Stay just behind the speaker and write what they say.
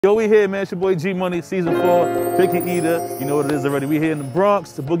Yo, we here, man. It's your boy G Money, season 4, Picky Eater. You know what it is already. We here in the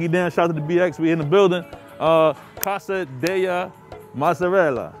Bronx, the Boogie Down. Shout out to the BX. We in the building. Casa della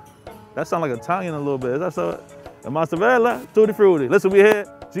Mozzarella. That sounds like Italian a little bit. Is that so? The mozzarella, tutti frutti. Listen, we here,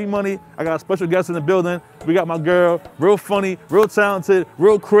 G Money. I got a special guest in the building. We got my girl, real funny, real talented,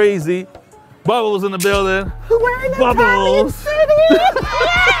 real crazy. Bubblez in the building. We're in Bubblez.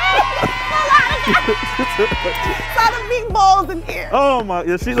 Saw the big balls in here. Oh my,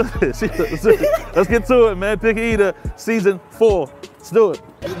 yeah, let's get to it, man. Picky Eater, season 4. Let's do it.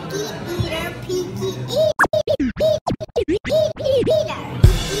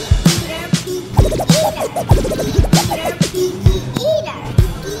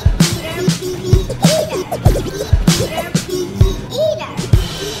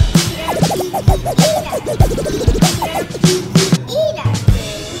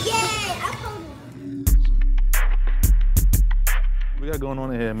 What we got going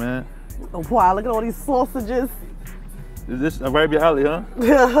on in here, man? Oh, wow, look at all these sausages. Is this right up your alley, huh?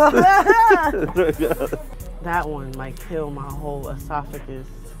 That one might kill my whole esophagus.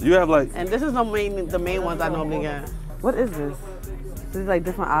 You have like... And this is the main ones I normally get. What is this? This is like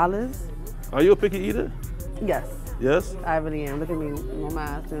different olives? Are you a picky eater? Yes. Yes? I really am. Look at me, my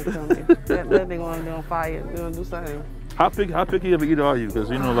mask and tell me. that thing gonna be on fire. We're gonna do something. How picky of an eater are you? Because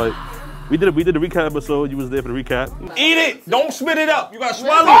you know, like, we did a recap episode. You was there for the recap. Eat it! Don't spit it up. You gotta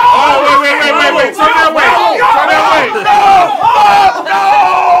swallow it. Oh, wait. Turn that way. Turn that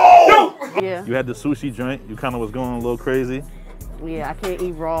way. No! Yeah. You had the sushi joint. You kind of was going a little crazy. Yeah, I can't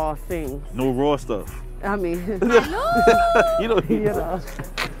eat raw things. No raw stuff. I mean, you know. you know.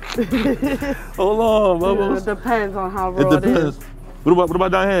 Hold on, Bubblez. It depends on how raw it depends. What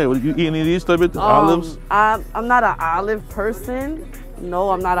about down here? You eat any of these type of olives? I'm not an olive person. No,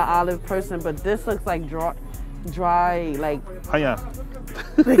 I'm not an olive person, but this looks like dry like... Hiya.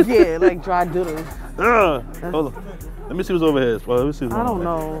 Yeah, like dry doodle. Hold on. Let me see what's over here. Let me see what's I don't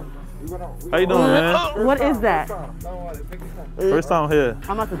know. How you doing, man? What is that? First time here.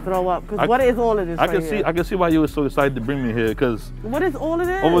 I'm about to throw up, because what is all of this I can see why you were so excited to bring me here, because... What is all of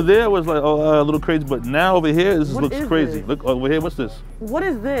this? Over there was like a little crazy, but now over here, this looks crazy. This? Look, over here, what's this? What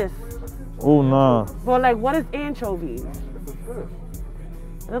is this? Oh, nah. But like, what is anchovies?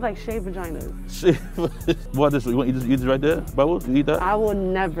 It looks like shaved vaginas. What this? You want to eat this right there, Bubblez? You eat that? I will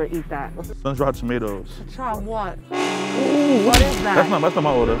never eat that. Sun-dried tomatoes. Try what? Ooh, what is that? That's not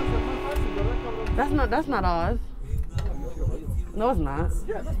my order. That's not ours. No, it's not.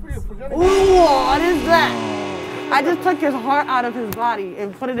 Ooh, what is that? I just took his heart out of his body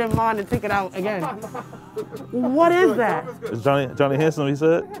and put it in mine and took it out again. What is that? It's Johnny Handsome, he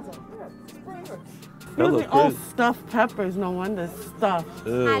said. Excuse me. Oh, stuffed peppers. No wonder stuffed.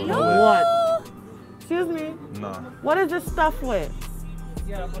 Ew, no what? Excuse me. Nah. What is this stuffed with?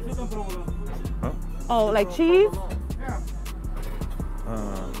 Huh? Oh, like cheese?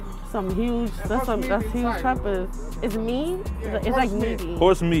 Some huge. That's huge peppers. It's meat. It's like meaty.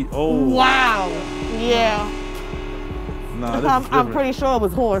 Horse meat. Oh. Wow. Yeah. Nah, I'm pretty sure it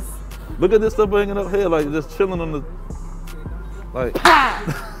was horse. Look at this stuff hanging up here, like just chilling on the, like.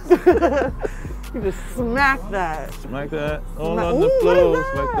 You just smack that. Smack that on the floor.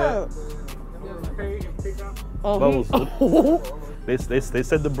 Smack that. Oh, Bubblez. They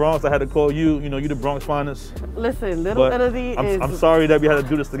said the Bronx. I had to call you. You know, you the Bronx finest. Listen, Little Italy is. I'm sorry that we had to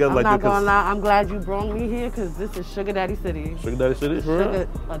do this together like this. I'm not gonna lie. I'm glad you brought me here, because this is Sugar Daddy City. Sugar Daddy City, for real?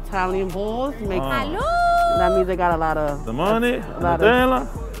 Italian balls make. That means they got a lot of. The money.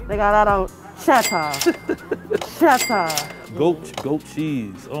 They got a lot of cheddar. Cheddar. Goat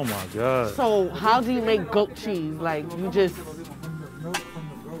cheese. Oh my God. So how do you make goat cheese? Like, you just...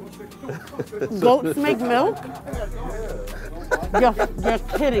 Goats make milk? You're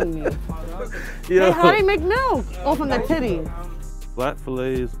kidding me. Yo. Hey, how do you make milk? Oh, from the titty. Flat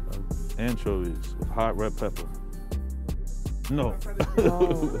fillets of anchovies with hot red pepper. No.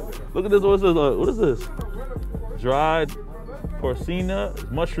 Oh. Look at this. What is this? Dried porcina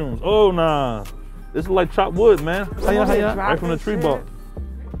mushrooms. Oh, nah. This is like chopped wood, man. Right from the tree bark.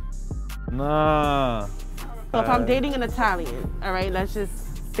 Nah. So if I'm dating an Italian, all right, let's just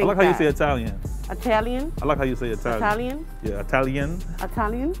think I like how you say Italian. Italian? I like how you say Italian. Italian? Yeah, Italian.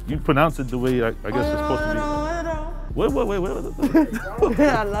 Italian? You pronounce it the way I guess it's supposed to be. Wait.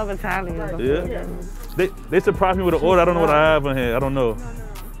 I love Italian. Yeah? They surprised me with an order. I don't know what I have in here. I don't know.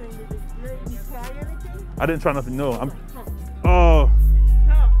 I didn't try nothing. No. Oh.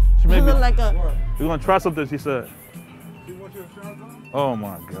 She made me. Like We're gonna try something, she said. Oh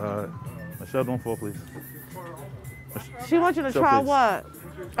my God. Michelle, don't fall, please. She wants you to try what?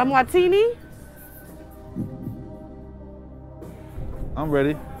 A martini? I'm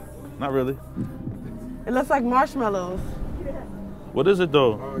ready. Not really. It looks like marshmallows. What is it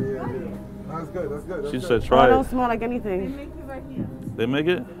though? Oh yeah. That's good. That's good. She That's said good. try It it. don't smell like anything. They make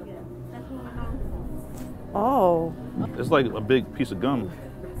it? Oh. It's like a big piece of gum.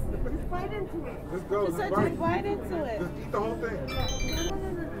 Bite into it. Let's go. She said just bite into it. Just eat the whole thing.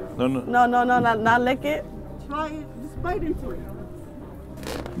 No, no. No, not lick it. Try it. Just bite into it.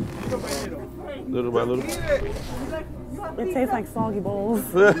 Little by little. It tastes like soggy bowls.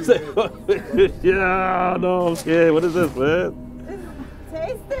 Yeah, no, okay. What is this, man?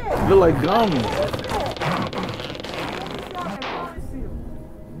 Taste it. It look like gum.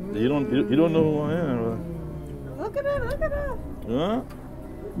 You don't know who I am, Look at it. Look at it. huh?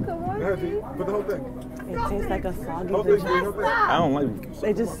 Come on, Go ahead, G. Put the whole thing. It tastes like a soggy Whole thing, G. bitch. Whole thing. I don't like.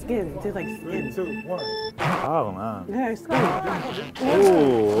 It just skin. It tastes like 3, skin. 2, 1. I don't know. Yeah, it's skin.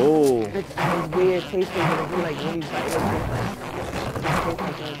 Oh, It's weird tasting, but if you like really bite it,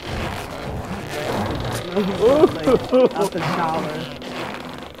 it's like out the shower.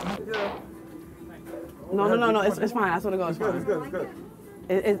 No, it's fine. I swear to God, it's It's good. It's fine. good.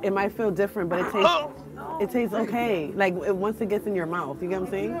 It's good. It might feel different, but it tastes okay. Like once it gets in your mouth, you get what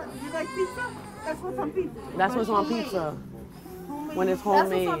I'm saying? You like pizza? That's what's on pizza. That's what's on pizza when it's That's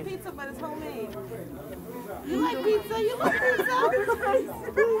what's on homemade. pizza, but it's homemade. You like pizza? You like pizza?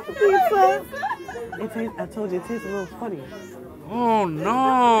 Pizza. It tastes. I told you, it tastes a little funny. Oh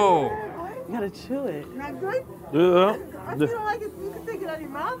no! You gotta chew it. Not good? yeah. If you don't like it, you can take it out of your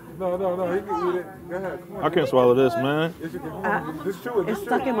mouth. No. He can eat it. Go ahead. Come on. I can't swallow this, man. Yes, you can. Just chew it. It's Just chew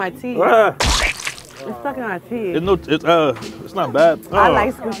stuck it. in my teeth. Ah, It's stuck in my teeth. it's not bad. I Oh.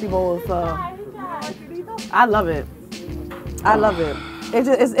 like squishy bowls, so I love it. I love it.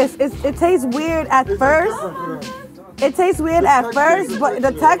 It tastes weird at first. It tastes weird at first, but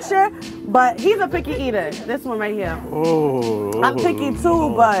the texture. But he's a picky eater. This one right here. Oh, I'm picky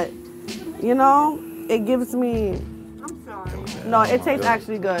too, but you know, it gives me. I'm sorry. No, it tastes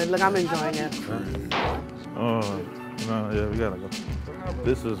actually good. Look, I'm enjoying it. Oh, no, yeah, we gotta go.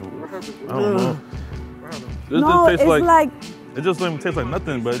 This is, I don't know. This No, just tastes it's like it just doesn't taste like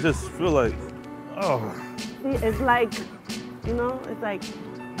nothing, but it just feel like, oh. it's like, you know, it's like,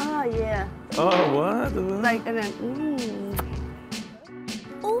 oh yeah, Oh, what? like and then.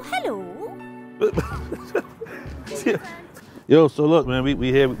 Oh, hello. Yo, so look, man,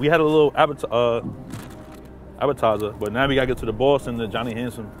 we had a little appetizer, but now we gotta get to the boss and the Johnny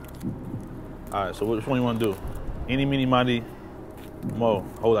Handsome. All right, so which one you want to do? Eeny, meeny, miny, mo.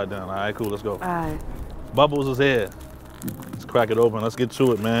 Hold that down. All right, cool. Let's go. All right. Bubbles is here. Let's crack it open. Let's get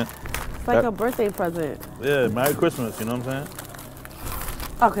to it, man. It's like a birthday present. Yeah, Merry Christmas. You know what I'm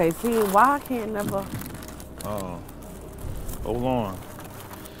saying? Okay, see, why I can't never. Oh, hold on.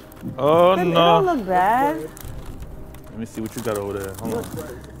 Oh It don't no. look bad. Let me see what you got over there. Hold on.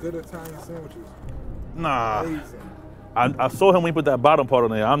 Good Italian sandwiches. Nah. Amazing. I saw him when he put that bottom part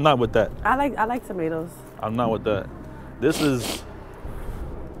on there. I'm not with that. I like tomatoes. I'm not with that. This is,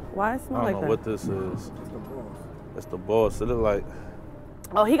 Why it I smell don't like know that? what this is. It's the boss. It's the boss. It look like,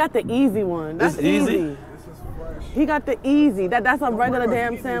 Oh, he got the easy one. That's It's easy? This is fresh. He got the easy. That's a regular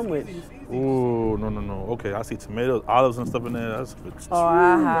damn sandwich. ooh, no. Okay, I see tomatoes, olives and stuff in there. That's, Oh,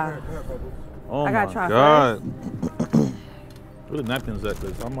 aha. oh I gotta my try God. Where the napkins at?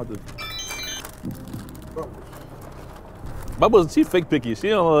 Cause I'm about to. Bubbles, she fake picky. She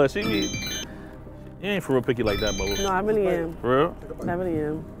don't. She ain't for real picky like that, Bubbles. No, I really am. For real? I really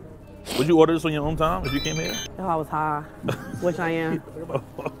am. Would you order this on your own time if you came here? If I was high, which I am.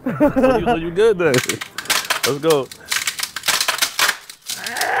 so you good then? Let's go.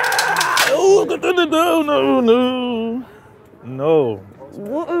 Oh,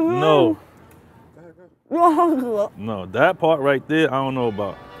 no. No, that part right there, I don't know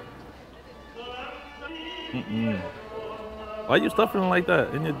about. Why you stuffing like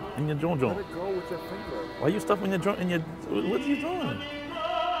that in your joint? Let it go with your finger. Why you stuffing your joint in your? What are you doing?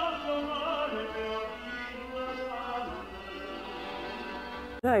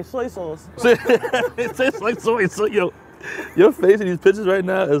 Hey, soy sauce. It tastes like soy. So your face in these pictures right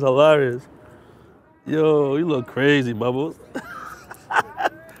now is hilarious. Yo, you look crazy, Bubbles.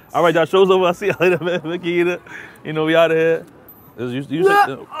 All right, y'all, show's over. I'll see you later, man. Vicky, you know, we out of here. You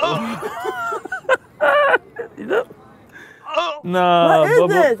said, nah, What is Bubba.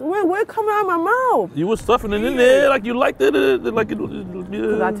 this? Where coming out of my mouth? You was stuffing it in there like you liked it. Like it.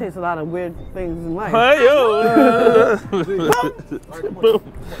 Because I taste a lot of weird things in life. Hey, yo.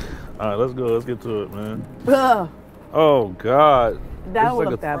 All right, let's go. Let's get to it, man. Ugh, Oh, God. that It's don't like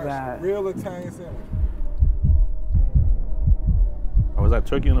look a- that bad. Real Italian sandwich. Oh, is that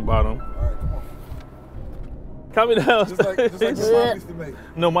turkey in the bottom? All right, come on. Count me down. Just like your mom used to make.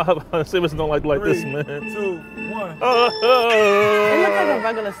 No, my sandwiches don't like this, 3, man. 2, 1. It looks like a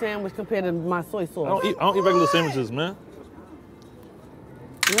regular sandwich compared to my soy sauce. I don't eat regular sandwiches, man.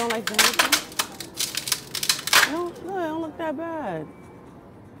 You don't like sandwiches? No, it don't look that bad.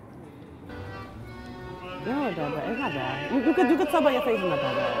 It don't look that bad. It's not bad. You could tell by your face it's not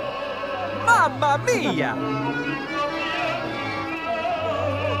that bad. Mamma mia!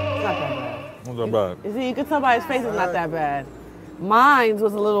 It's not that bad. What's that bad? You see, you can tell by his face it's not that bad. Mine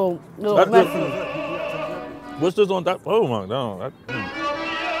was a little messy. What's this on top? Oh my God.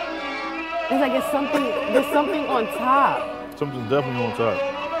 It's like there's something on top. Something's definitely on top.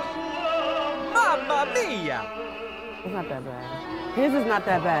 Mamma mia! It's not that bad. His is not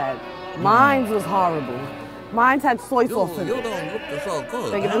that bad. Mine's was horrible. Mine's had soy sauce in it. You don't look so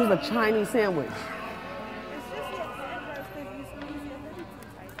good. Like it was a Chinese sandwich.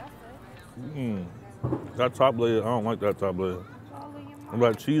 That top layer, I don't like that top layer.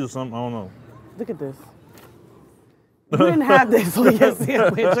 Like cheese or something, I don't know. Look at this. You didn't have this on your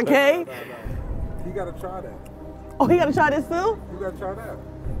sandwich, okay? You gotta try that. Oh, he gotta try this too? You gotta try that.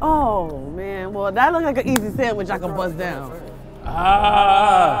 Oh, man. Well, that looks like an easy sandwich I can buzz down.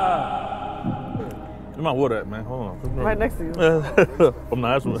 Where's my water at, man? Hold on. Right next to you. I'm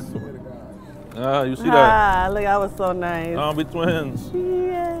not asking. You see that? Ah, look, I was so nice. I'll be twins.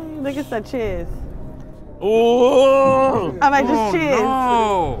 Yay. Look at that cheers. Oh! I might just cheers.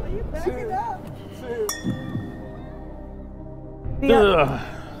 No! Yeah.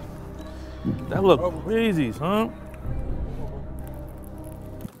 That look crazy, son.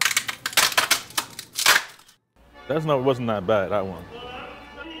 Wasn't that bad, that one.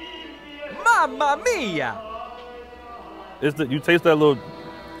 Mamma mia! You taste that little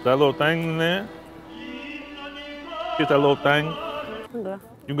thing in there? Taste that little thing? Okay.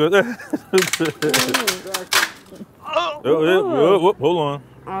 You good? Hold on.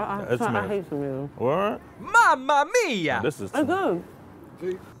 I hate some you. What? Mamma mia! This is It's good.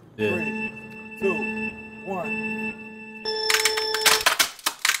 3, yeah. 2, 1.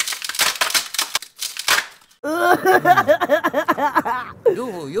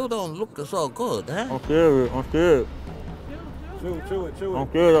 You don't look so good, huh? I'm scared. Chew it. I'm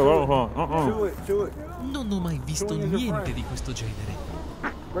scared. Chew it. Non ho mai visto niente di questo genere.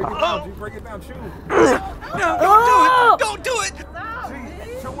 Break it down, G. Break it down. Chew. No, don't do it! G,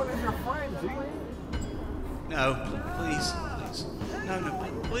 someone is your friend, G. No, please. No,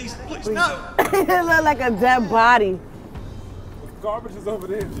 please, no! It looked like a dead body. Garbage is over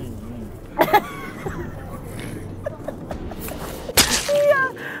there, G.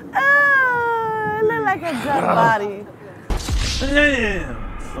 It looked like a dead body. Damn,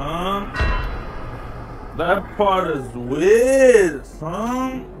 son. That part is weird,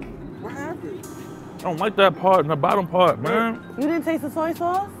 son. What happened? I don't like that part, the bottom part, man. You didn't taste the soy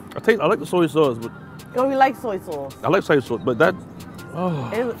sauce? I like the soy sauce, but Oh, you like soy sauce? I like soy sauce, but that,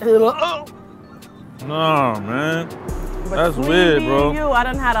 no, man. That's Between weird, me bro. and you, I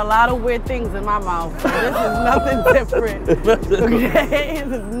done had a lot of weird things in my mouth. So this is nothing different. Okay,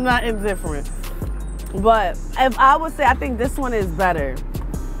 this is nothing different. But if I would say, I think this one is better.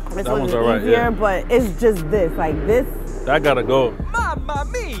 This one is alright, easier, yeah. but it's just this, like this. That gotta go. Mamma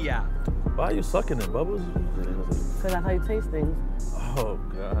mia! Why are you sucking it, Bubbles? Because that's how you taste things. Oh,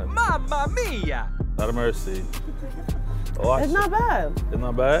 God. Mamma mia! Lot of mercy. Oh, It's not bad. It's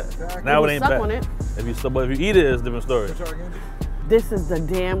not bad? Exactly. Now it You ain't suck bad. on it. If you eat it, it's a different story. Try again, G. This is the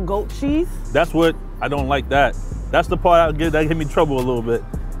damn goat cheese. That's what, I don't like that. That's the part that gave me trouble a little bit.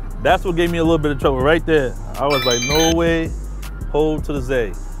 That's what gave me a little bit of trouble right there. I was like, no way, hold to the Zay.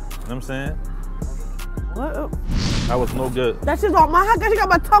 You know what I'm saying? What? That was no good. That shit's on my, how come you got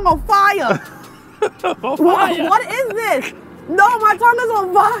my tongue on fire? What is this? No, my tongue is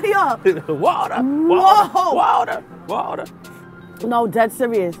on fire. Water. No, dead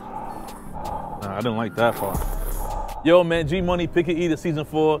serious. Nah, I didn't like that part. Yo, man, G Money, Pick and Eat it, season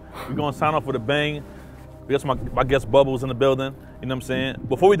 4. We're gonna sign off with a bang. We got my guest Bubbles in the building. You know what I'm saying?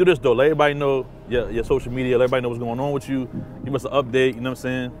 Before we do this though, let everybody know your social media, let everybody know what's going on with you. Give us an update, you know what I'm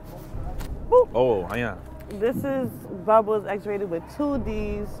saying? Woo. Oh, yeah. This is Bubbles X-rated with 2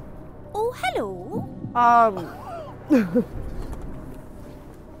 Ds. Oh, hello.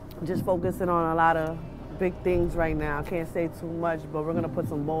 Just focusing on a lot of big things right now. I can't say too much, but we're gonna put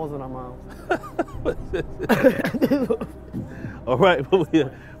some balls in our mouth. All right,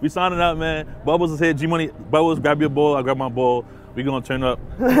 we signing out, man. Bubbles is here. G Money, Bubbles, grab your ball. I grab my ball. We gonna turn up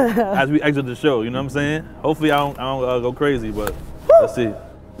as we exit the show. You know what I'm saying? Hopefully, I don't go crazy, but let's see.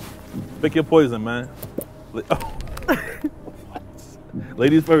 Pick your poison, man.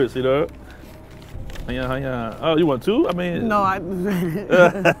 Ladies first, you know. Yeah. Oh, you want two? I mean. No, I.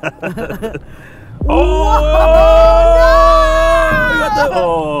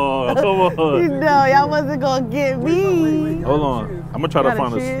 Oh, come on. No, y'all wasn't gonna get me. Hold on. I'm gonna try to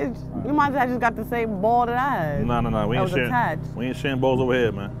find this. You might have just got the same ball that I had. No. We ain't sharing balls over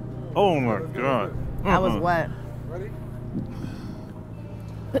here, man. Oh my God. I was wet. Ready?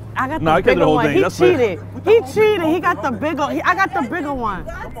 I got the bigger one. Thing. He That's cheated. He cheated. He got the bigger. I got the bigger one.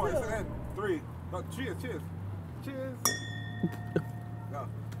 Come on, it's in 3. No, cheers. Go.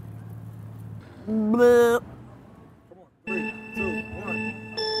 Blah. Come on, 3, 2, 1.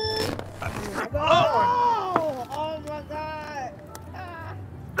 Oh my God.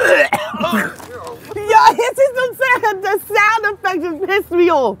 Yo, this is the sound effect just pissed me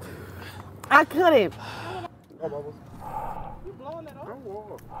off. I couldn't. Oh, Bubbles. You blowing it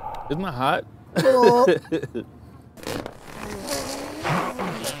off? Isn't that hot?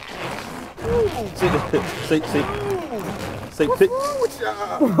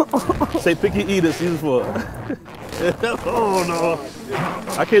 Say picky eater season 4. Oh no.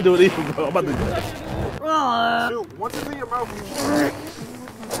 I can't do it either, bro. I'm about to Shoot, once it's in your mouth,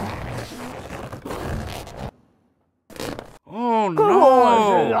 Oh no!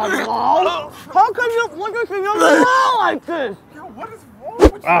 How come you look at your mouth like this? yo, what is wrong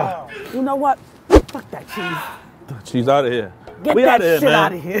with you? You know what? Fuck that cheese. She's out of here. Get We that out of here, shit man.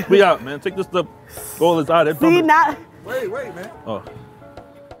 out of here. We out, man. Take this stuff. All this out of here. See, not. Wait, man. Oh.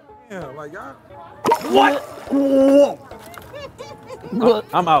 Yeah, like y'all.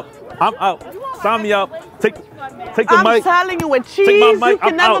 I'm out. Sign me out. Take the I'm mic. telling you, with cheese, Take my mic. you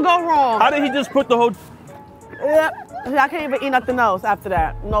can never go wrong. How did he just put the whole... Yep. I can't even eat nothing else after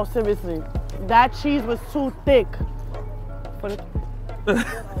that. No, seriously. That cheese was too thick.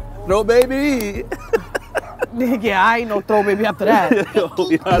 No, baby. Yeah, I ain't no throw baby after that.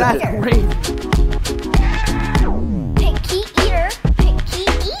 That's crazy. Picky eater, picky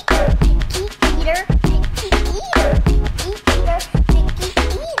eater, picky eater, picky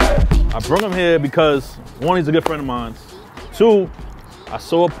eater. I brought him here because, one, he's a good friend of mine. 2, I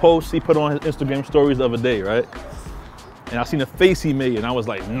saw a post he put on his Instagram stories the other day, right? And I seen the face he made, and I was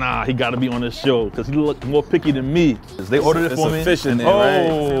like, nah, he gotta be on this show, because he looked more picky than me. They ordered it for me. It's a fish in there,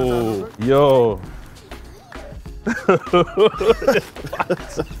 right? Yo.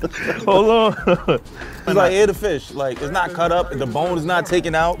 Hold on. It's like, here the fish. Like, it's not cut up, the bone is not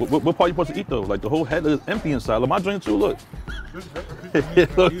taken out. What part you supposed to eat though? Like the whole head is empty inside. Look, my joint too, look.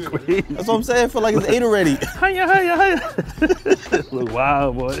 It look crazy. That's what I'm saying, I feel like it's ate already. Hiya. Look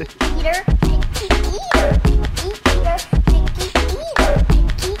wild, boy. Eater, picky eater, picky eater, picky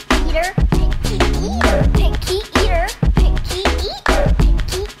eater, picky eater, picky eater, picky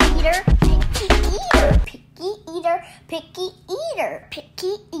eater, picky eater, picky eater, picky eater,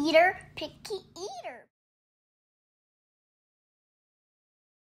 picky eater, picky eater.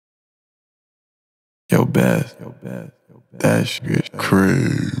 Yo, Beth. That shit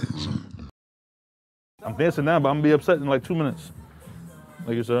crazy. I'm dancing now, but I'm gonna be upset in like 2 minutes.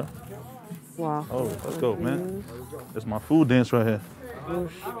 Thank you, sir. Wow. Oh, let's go, man. That's my food dance right here.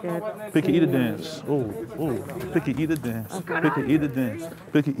 Picky eater dance. Oh, picky eater dance. Picky eater dance.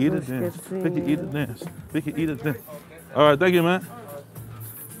 Picky eater dance. Picky eater dance. Picky eater dance. All right, thank you, man.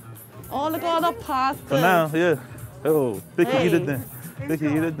 Oh, look at all the pasta. For now, yeah. Oh, picky eater dance. Picky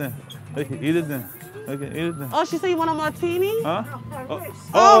eater dance. Picky eater dance. Picky eater dance. Oh, she said you want a martini? Huh?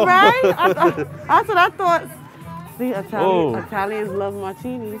 Oh, right? That's what I thought. See, Italians love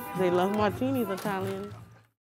martinis. They love martinis, Italians.